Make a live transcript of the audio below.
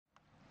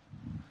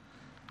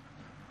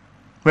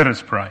Let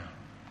us pray.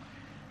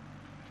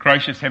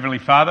 Gracious Heavenly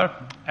Father,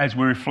 as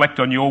we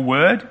reflect on your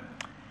word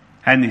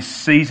and this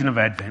season of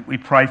Advent, we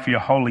pray for your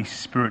Holy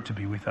Spirit to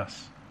be with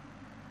us.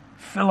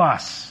 Fill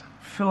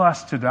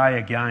us today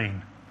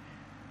again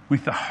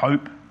with the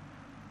hope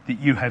that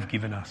you have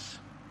given us.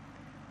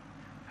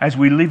 As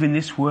we live in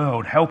this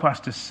world, help us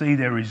to see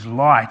there is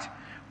light,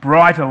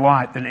 brighter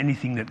light than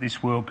anything that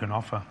this world can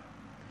offer.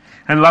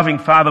 And loving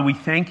Father, we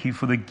thank you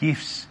for the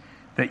gifts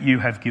that you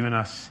have given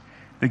us,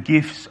 the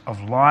gifts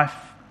of life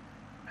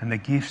and the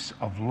gifts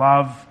of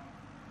love,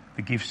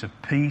 the gifts of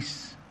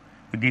peace,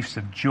 the gifts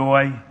of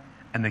joy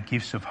and the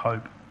gifts of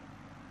hope.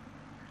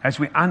 As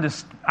we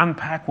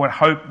unpack what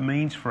hope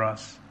means for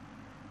us,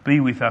 be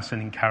with us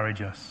and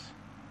encourage us.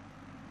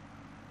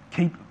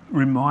 Keep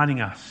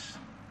reminding us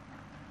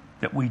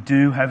that we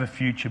do have a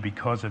future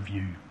because of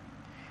you.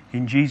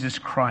 In Jesus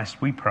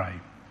Christ we pray.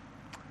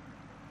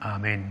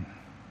 Amen.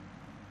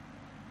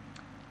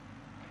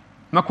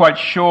 I'm not quite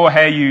sure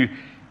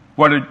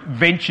what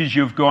adventures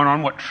you've gone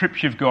on, what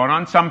trips you've gone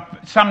on.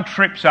 Some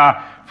trips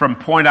are from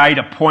point A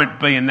to point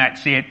B and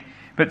that's it.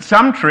 But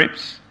some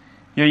trips,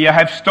 you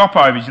have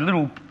stopovers,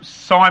 little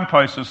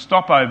signposts or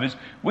stopovers,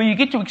 where you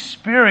get to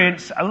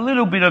experience a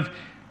little bit of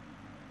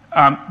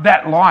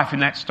that life in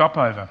that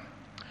stopover.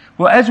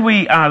 Well, as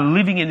we are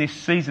living in this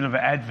season of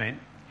Advent,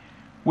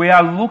 we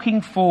are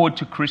looking forward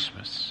to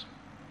Christmas.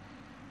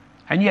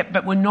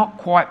 But we're not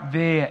quite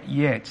there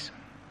yet.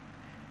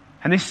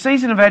 And this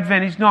season of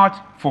Advent is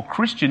not, for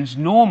Christians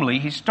normally,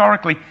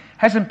 historically,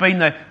 hasn't been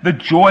the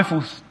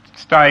joyful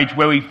stage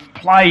where we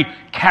play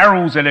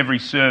carols at every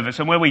service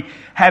and where we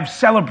have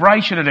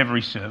celebration at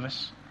every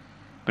service.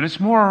 But it's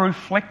more a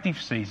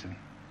reflective season.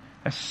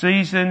 A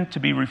season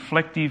to be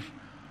reflective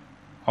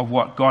of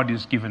what God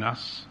has given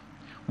us.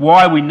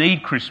 Why we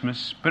need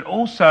Christmas, but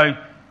also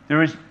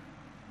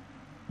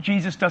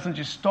Jesus doesn't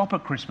just stop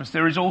at Christmas.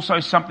 There is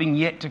also something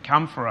yet to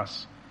come for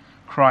us.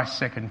 Christ's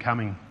second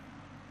coming.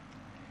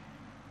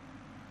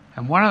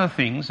 And one of the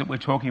things that we're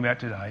talking about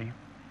today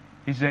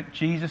is that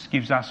Jesus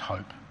gives us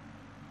hope.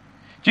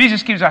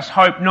 Jesus gives us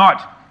hope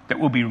not that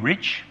we'll be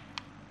rich.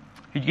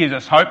 He gives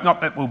us hope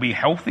not that we'll be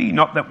healthy,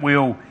 not that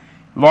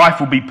life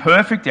will be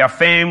perfect, our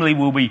family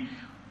will be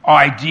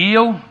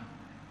ideal,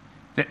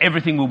 that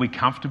everything will be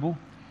comfortable.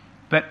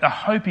 But the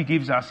hope he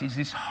gives us is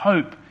this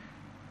hope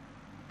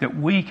that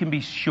we can be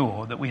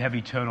sure that we have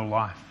eternal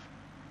life.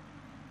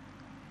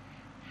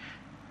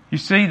 You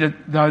see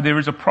that though there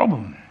is a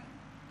problem.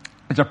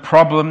 It's a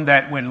problem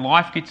that when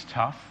life gets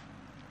tough,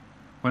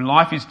 when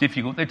life is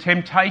difficult, the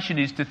temptation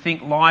is to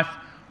think life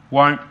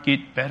won't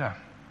get better.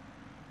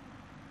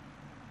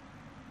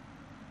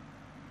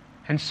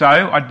 And so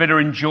I'd better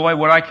enjoy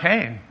what I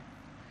can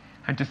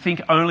and to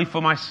think only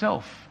for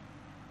myself.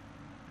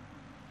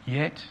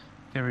 Yet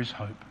there is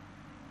hope.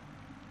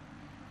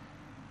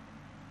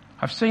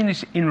 I've seen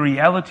this in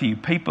reality,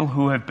 people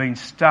who have been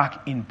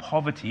stuck in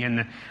poverty, and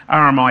the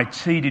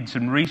RMIT did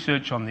some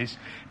research on this.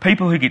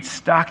 People who get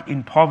stuck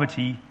in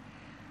poverty,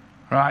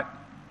 right,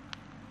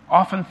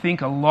 often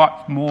think a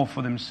lot more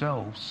for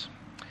themselves.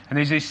 And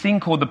there's this thing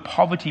called the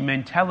poverty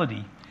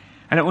mentality.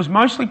 And it was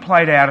mostly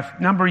played out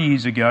a number of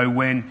years ago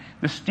when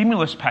the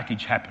stimulus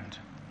package happened.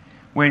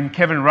 When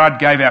Kevin Rudd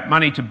gave out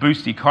money to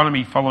boost the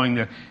economy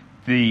following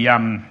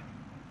the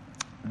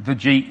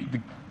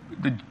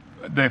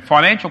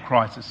financial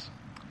crisis.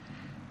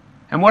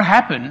 And what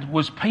happened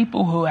was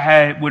people who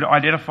would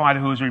identify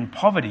who was in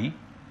poverty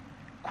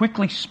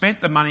quickly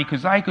spent the money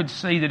because they could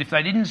see that if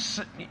they didn't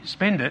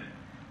spend it,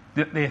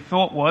 that their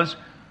thought was,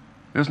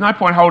 there's no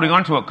point holding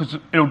on to it because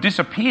it'll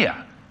disappear.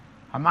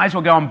 I may as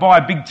well go and buy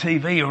a big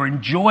TV or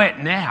enjoy it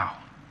now.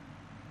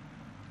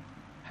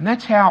 And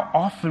that's how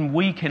often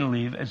we can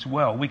live as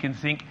well. We can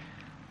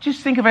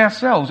just think of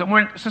ourselves. And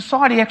when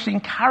society actually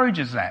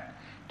encourages that,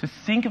 to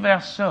think of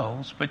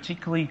ourselves,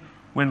 particularly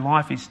when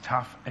life is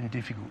tough and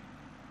difficult.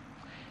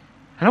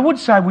 And I would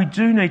say we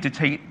do need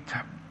to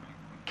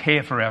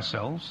care for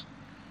ourselves,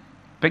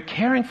 but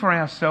caring for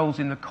ourselves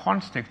in the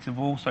context of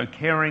also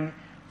caring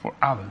for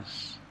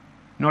others,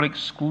 not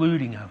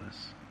excluding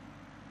others,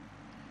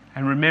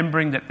 and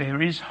remembering that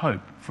there is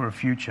hope for a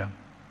future.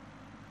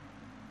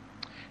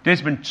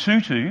 Desmond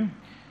Tutu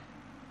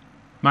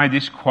made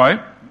this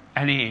quote,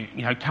 and he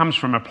comes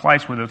from a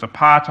place where there was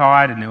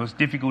apartheid and there was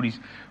difficulties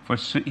for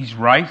his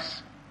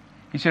race.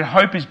 He said,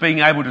 hope is being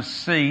able to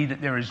see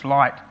that there is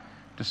light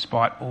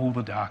despite all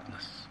the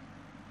darkness.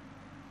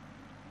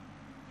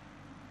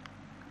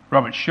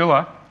 Robert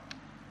Schuller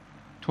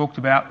talked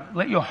about,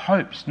 let your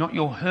hopes, not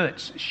your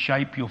hurts,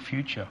 shape your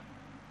future.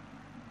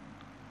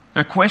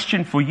 A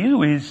question for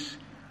you is,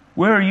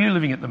 where are you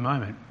living at the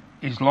moment?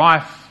 Is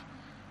life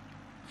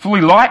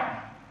fully light?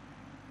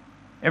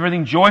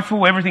 Everything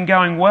joyful? Everything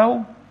going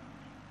well?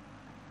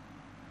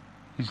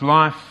 Is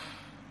life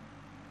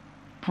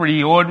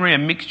pretty ordinary, a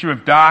mixture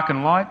of dark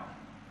and light?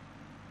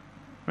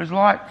 Or is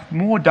life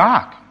more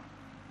dark?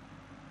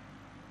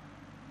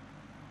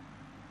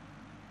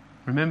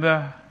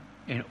 Remember,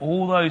 in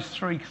all those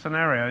three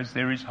scenarios,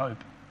 there is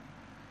hope.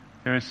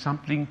 There is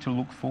something to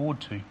look forward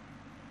to.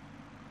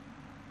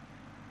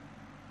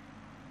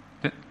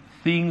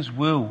 things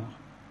will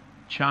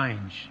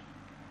change.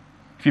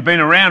 If you've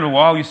been around a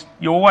while,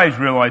 you always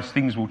realise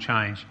things will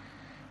change.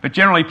 But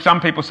generally,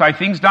 some people say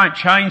things don't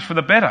change for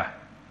the better.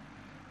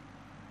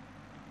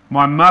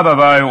 My mother,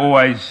 though,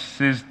 always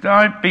says,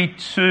 don't be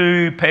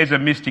too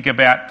pessimistic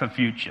about the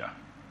future.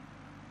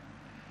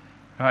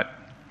 Right?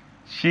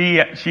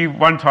 She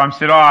one time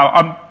said,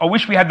 I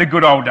wish we had the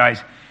good old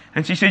days.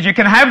 And she said, you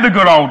can have the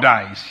good old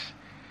days.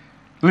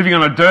 Living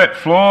on a dirt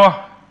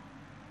floor,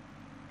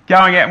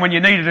 going out when you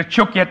needed a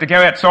chook, you had to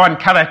go outside and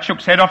cut a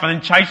chook's head off and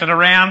then chase it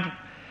around.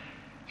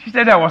 She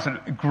said that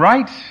wasn't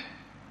great.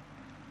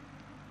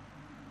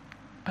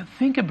 But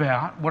think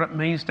about what it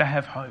means to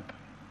have hope.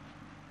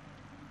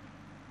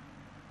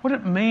 What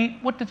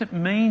does it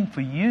mean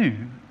for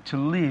you to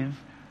live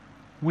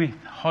with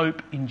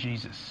hope in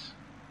Jesus?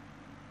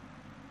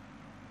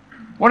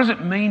 What does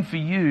it mean for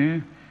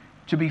you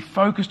to be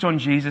focused on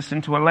Jesus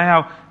and to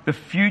allow the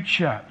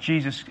future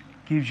Jesus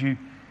gives you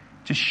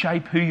to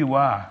shape who you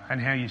are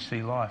and how you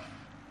see life?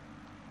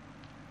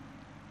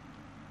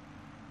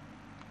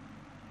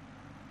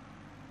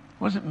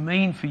 What does it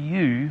mean for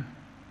you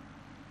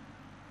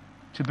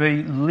to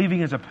be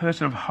living as a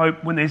person of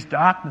hope when there's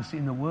darkness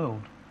in the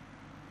world?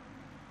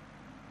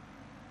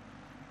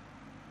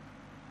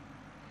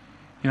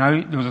 You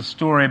know, there was a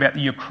story about the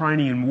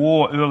Ukrainian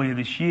war earlier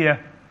this year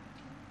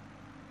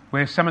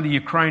where some of the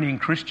Ukrainian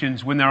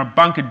Christians, when they were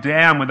bunkered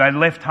down, when they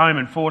left home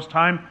and forced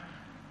home,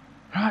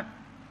 right,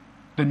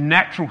 the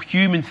natural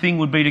human thing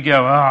would be to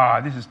go,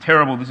 this is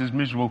terrible, this is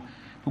miserable.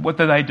 But what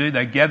do?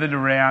 They gathered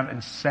around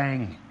and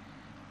sang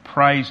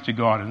praise to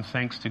God and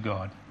thanks to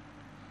God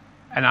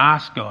and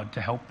asked God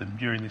to help them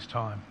during this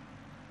time.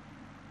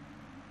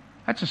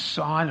 That's a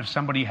sign of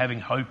somebody having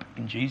hope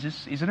in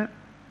Jesus, isn't it?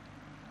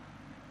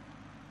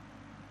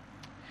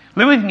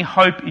 Living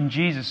hope in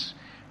Jesus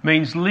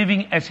means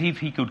living as if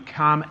he could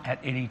come at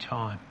any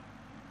time.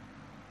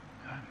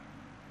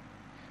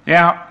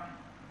 Now,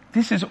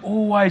 this is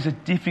always a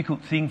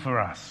difficult thing for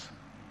us.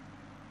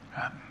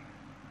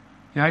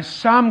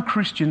 Some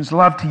Christians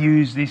love to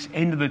use this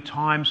end of the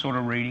time sort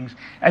of readings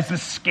as the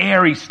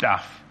scary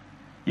stuff.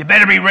 You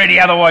better be ready,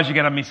 otherwise you're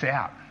going to miss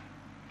out.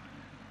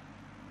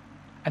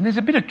 And there's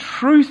a bit of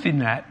truth in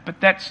that,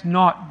 but that's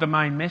not the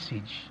main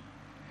message.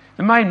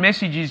 The main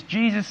message is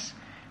Jesus,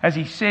 as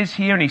he says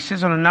here, and he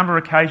says on a number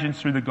of occasions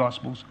through the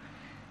Gospels,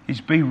 is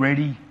be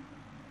ready.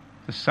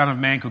 The Son of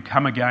Man could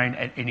come again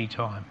at any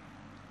time.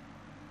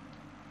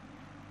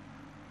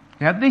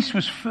 Now, this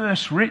was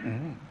first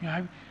written,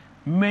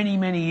 many,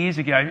 many years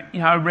ago,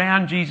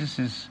 around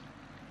Jesus's,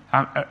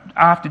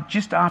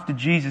 just after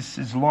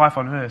Jesus' life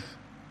on earth.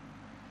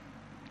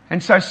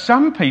 And so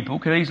some people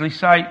could easily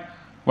say,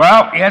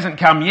 well, he hasn't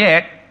come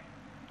yet.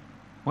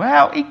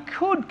 Well, he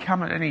could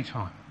come at any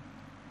time.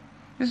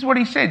 This is what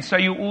he said. So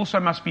you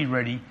also must be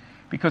ready,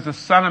 because the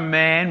Son of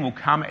Man will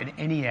come at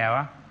any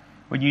hour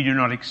when you do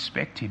not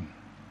expect him.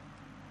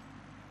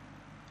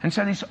 And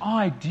so this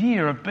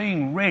idea of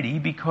being ready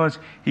because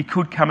he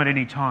could come at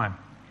any time.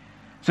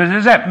 So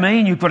does that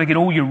mean you've got to get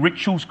all your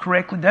rituals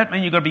correctly? Does that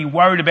mean you've got to be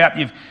worried about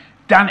you've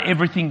done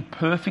everything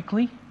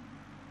perfectly?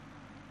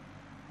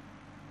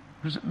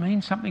 Or does it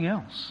mean something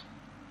else?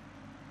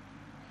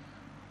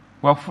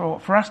 Well,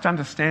 for us to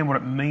understand what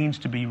it means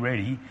to be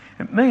ready,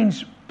 it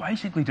means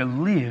basically to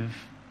live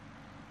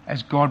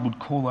as God would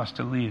call us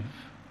to live.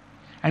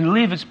 And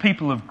live as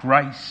people of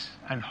grace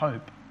and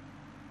hope.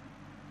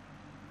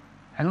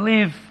 And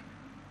live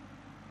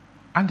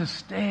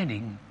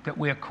understanding that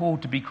we are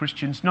called to be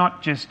Christians,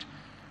 not just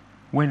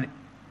when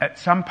at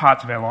some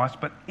parts of our lives,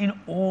 but in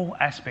all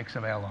aspects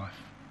of our life.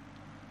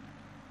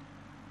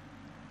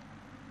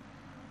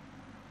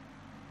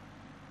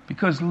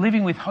 Because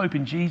living with hope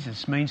in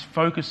Jesus means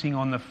focusing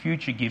on the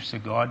future gifts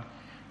of God,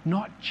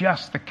 not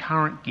just the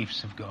current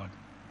gifts of God.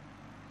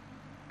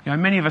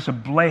 Many of us are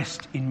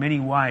blessed in many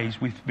ways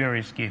with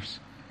various gifts.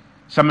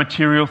 Some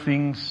material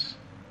things,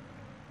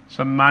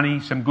 some money,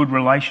 some good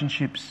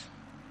relationships,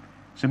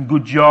 some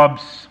good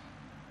jobs.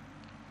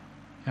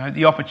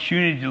 The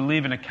opportunity to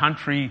live in a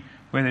country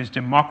where there's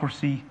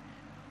democracy.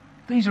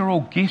 These are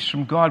all gifts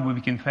from God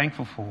we can be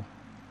thankful for.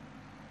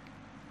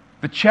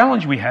 The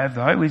challenge we have,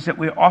 though, is that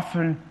we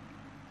often,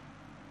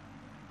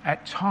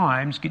 at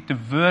times, get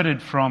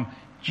diverted from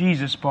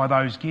Jesus by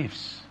those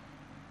gifts.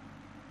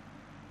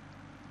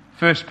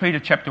 1 Peter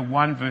chapter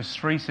 1 verse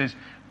 3 says,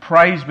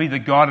 "Praise be the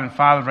God and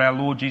Father of our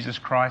Lord Jesus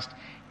Christ.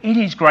 In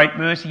his great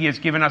mercy he has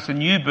given us a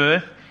new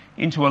birth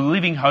into a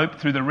living hope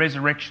through the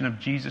resurrection of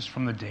Jesus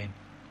from the dead."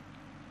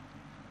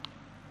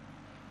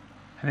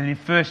 And then in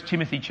 1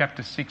 Timothy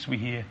chapter 6 we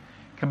hear,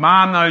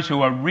 "Command those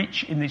who are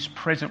rich in this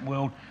present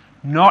world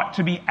not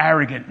to be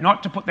arrogant,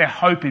 not to put their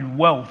hope in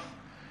wealth,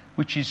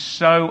 which is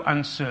so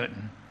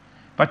uncertain,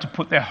 but to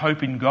put their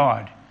hope in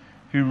God,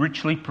 who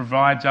richly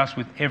provides us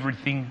with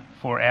everything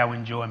for our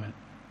enjoyment."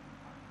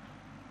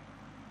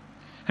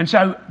 And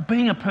so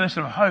being a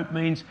person of hope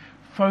means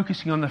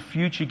focusing on the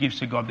future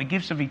gifts of God, the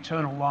gifts of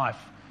eternal life,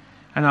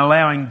 and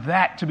allowing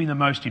that to be the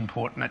most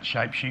important that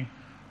shapes you,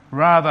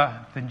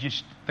 rather than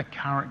just the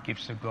current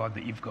gifts of God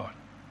that you've got.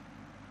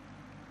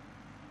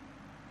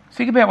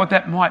 Think about what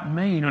that might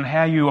mean on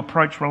how you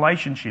approach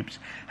relationships,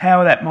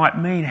 how that might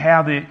mean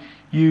how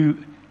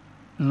you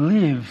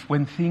live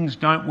when things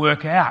don't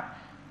work out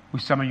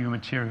with some of your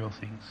material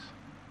things.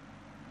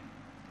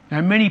 Now,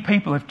 many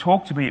people have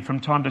talked to me from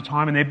time to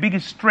time, and their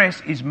biggest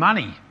stress is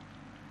money.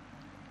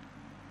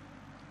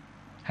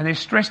 And they're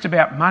stressed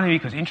about money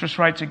because interest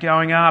rates are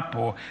going up,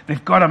 or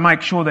they've got to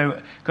make sure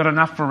they've got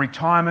enough for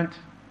retirement.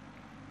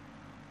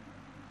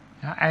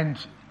 And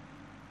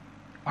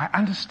I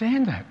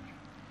understand that.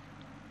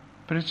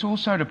 But it's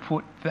also to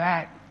put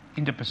that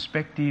into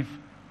perspective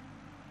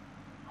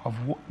of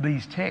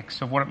these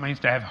texts, of what it means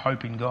to have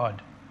hope in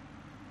God.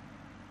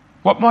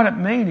 What might it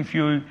mean if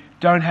you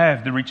don't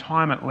have the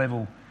retirement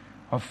level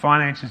of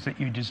finances that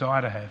you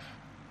desire to have?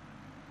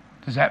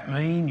 Does that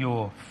mean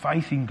your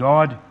faith in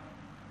God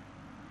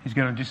is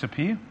going to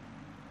disappear?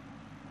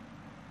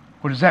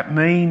 Or does that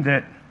mean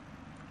that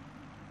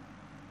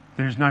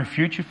there's no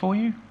future for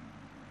you?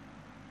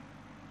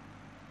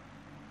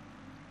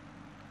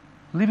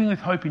 Living with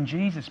hope in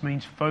Jesus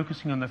means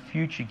focusing on the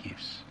future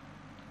gifts,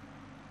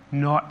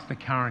 not the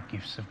current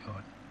gifts of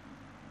God.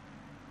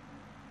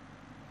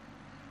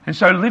 And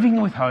so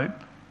living with hope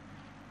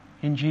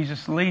in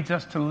Jesus leads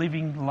us to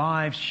living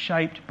lives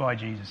shaped by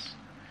Jesus,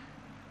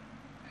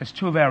 as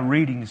two of our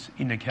readings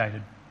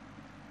indicated.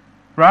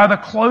 Rather,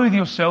 clothe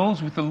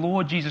yourselves with the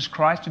Lord Jesus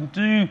Christ and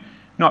do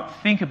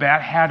not think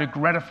about how to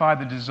gratify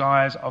the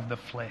desires of the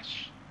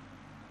flesh.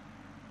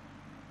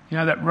 You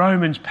know, that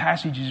Romans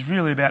passage is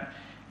really about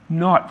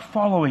not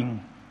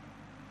following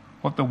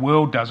what the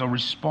world does or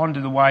respond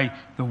to the way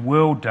the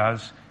world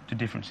does to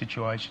different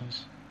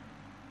situations.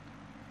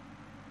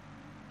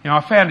 You know,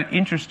 I found it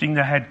interesting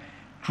they had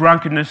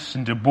drunkenness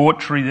and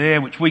debauchery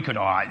there, which we could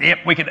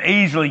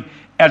easily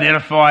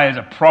identify as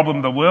a problem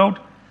of the world.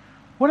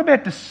 What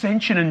about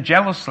dissension and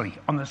jealousy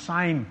on the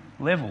same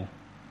level?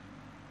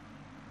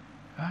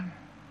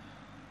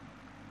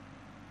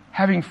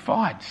 Having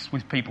fights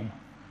with people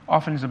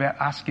often is about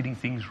us getting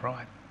things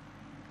right.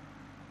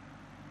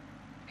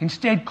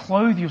 Instead,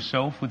 clothe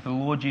yourself with the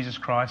Lord Jesus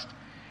Christ.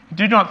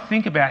 Do not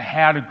think about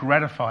how to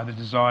gratify the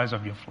desires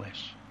of your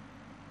flesh.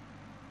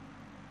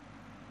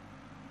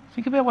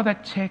 Think about what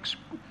that text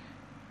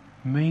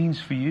means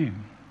for you.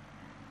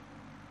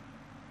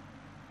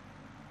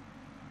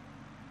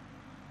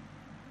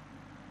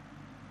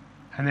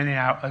 And then in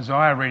our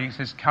Isaiah reading it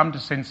says, "Come,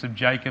 descendants of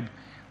Jacob,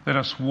 let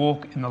us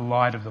walk in the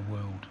light of the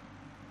world."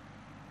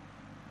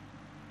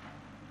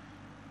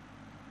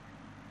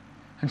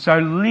 And so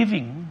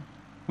living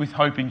with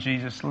hope in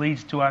Jesus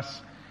leads to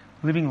us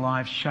living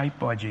lives shaped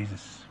by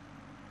Jesus.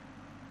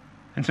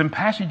 And some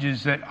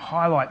passages that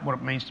highlight what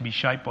it means to be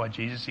shaped by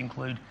Jesus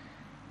include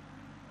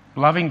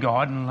loving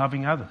God and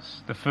loving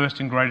others, the first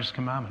and greatest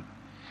commandment.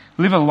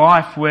 Live a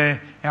life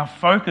where our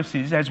focus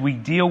is, as we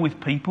deal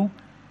with people,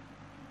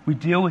 we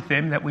deal with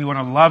them, that we want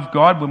to love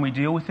God when we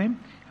deal with them,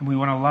 and we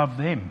want to love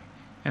them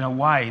in a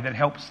way that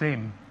helps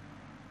them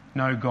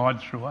know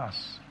God through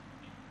us.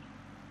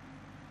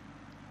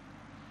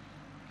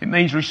 It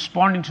means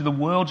responding to the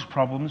world's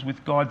problems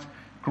with God's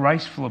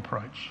graceful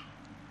approach.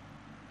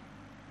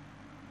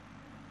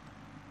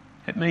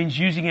 It means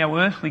using our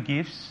earthly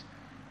gifts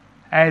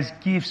as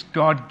gifts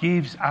God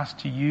gives us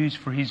to use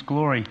for His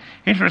glory.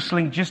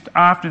 Interestingly, just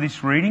after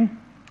this reading,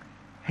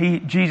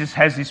 Jesus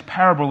has this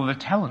parable of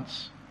the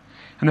talents.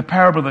 And the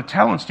parable of the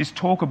talents just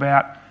talk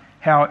about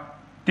how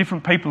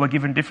different people are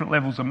given different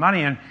levels of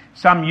money, and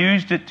some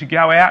used it to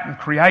go out and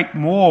create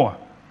more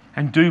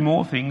and do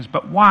more things,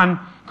 but one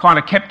kind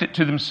of kept it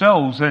to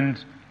themselves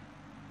and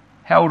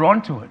held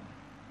on to it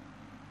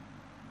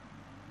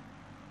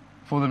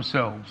for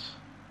themselves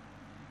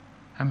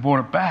and brought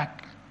it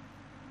back.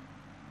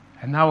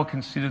 And they were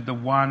considered the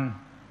one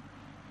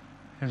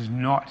as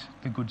not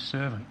the good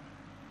servant.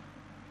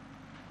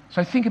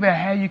 So think about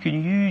how you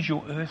can use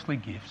your earthly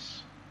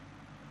gifts,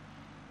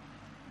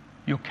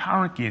 your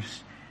current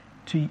gifts,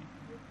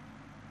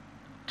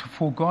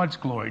 for God's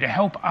glory, to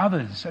help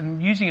others.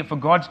 And using it for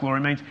God's glory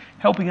means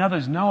helping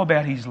others know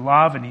about His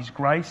love and His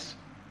grace,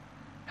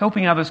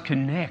 helping others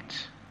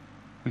connect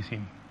with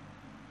Him.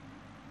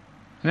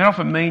 And that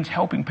often means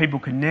helping people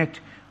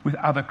connect with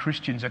other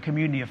Christians, a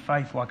community of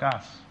faith like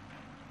us.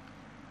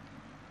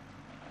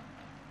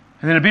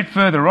 And then a bit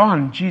further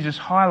on, Jesus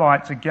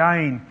highlights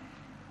again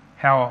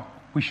how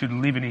we should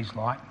live in His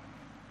light.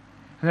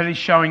 And that is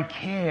showing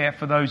care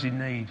for those in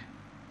need,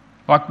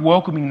 like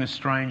welcoming the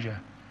stranger,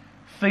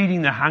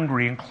 feeding the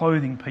hungry and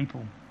clothing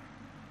people.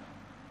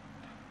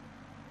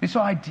 This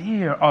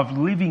idea of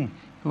living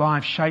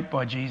lives shaped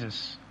by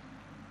Jesus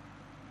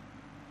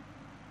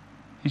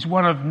is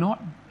one of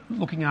not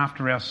looking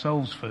after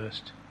ourselves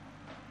first,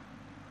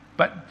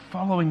 but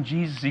following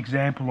Jesus'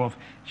 example of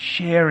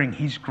sharing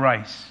His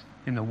grace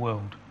in the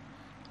world,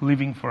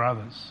 living for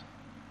others.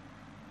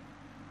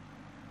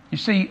 You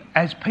see,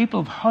 as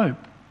people of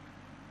hope,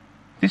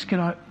 this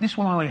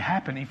will only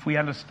happen if we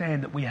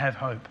understand that we have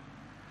hope.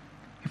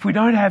 If we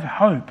don't have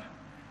hope,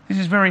 this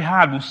is very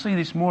hard. We'll see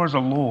this more as a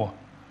law.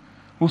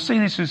 We'll see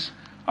this as,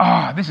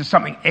 this is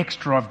something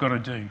extra I've got to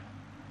do.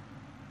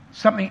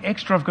 something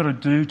extra I've got to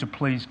do to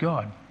please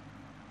God.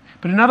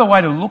 But another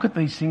way to look at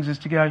these things is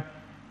to go,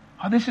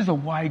 oh, this is a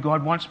way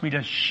God wants me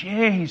to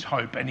share his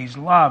hope and his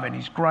love and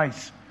his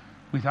grace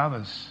with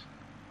others.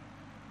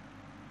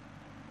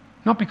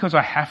 Not because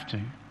I have to,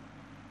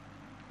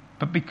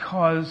 but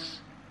because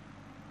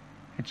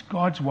it's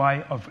God's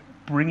way of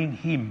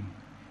bringing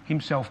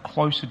himself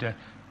closer to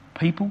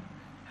people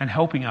and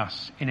helping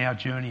us in our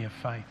journey of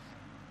faith.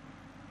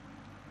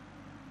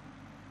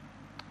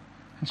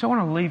 And so I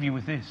want to leave you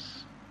with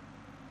this.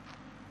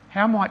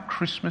 How might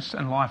Christmas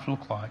and life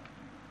look like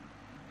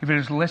if it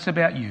is less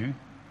about you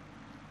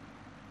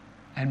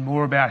and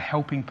more about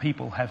helping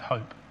people have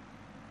hope?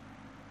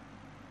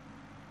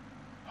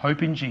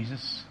 Hope in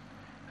Jesus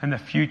and the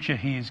future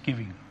he is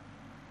giving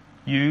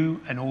you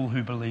and all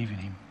who believe in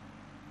him.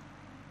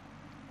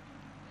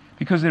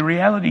 Because the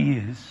reality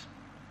is,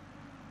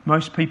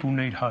 most people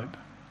need hope.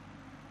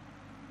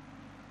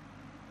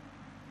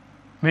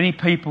 Many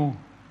people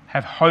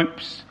have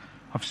hopes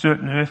of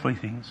certain earthly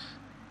things,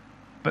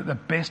 but the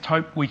best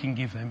hope we can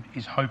give them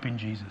is hope in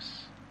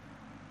Jesus.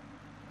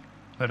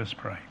 Let us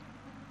pray.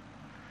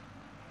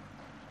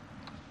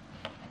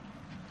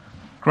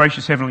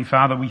 Gracious Heavenly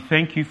Father, we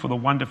thank you for the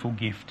wonderful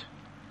gift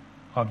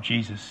of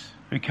Jesus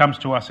who comes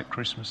to us at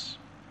Christmas.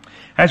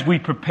 As we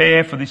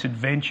prepare for this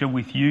adventure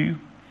with you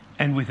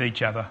and with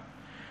each other,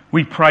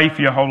 we pray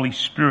for your Holy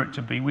Spirit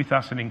to be with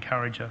us and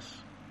encourage us.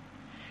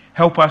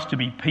 Help us to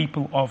be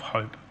people of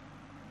hope,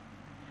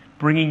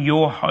 bringing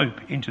your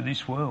hope into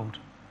this world,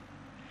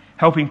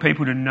 helping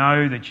people to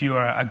know that you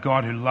are a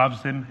God who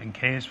loves them and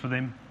cares for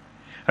them,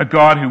 a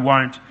God who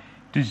won't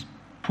just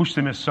push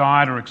them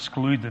aside or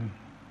exclude them.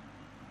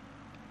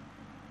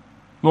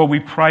 Lord, we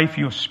pray for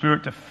your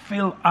Spirit to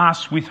fill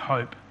us with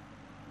hope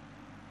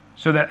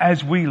so that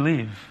as we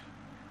live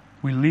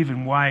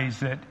in ways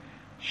that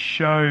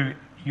show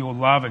your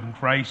love and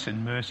grace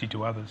and mercy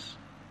to others.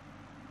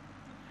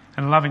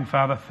 And loving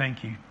Father,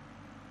 thank you.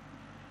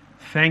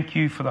 Thank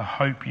you for the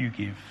hope you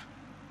give.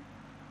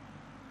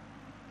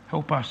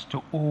 Help us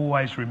to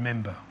always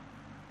remember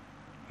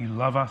you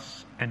love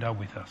us and are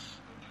with us.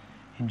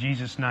 In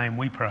Jesus' name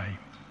we pray.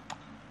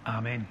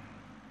 Amen.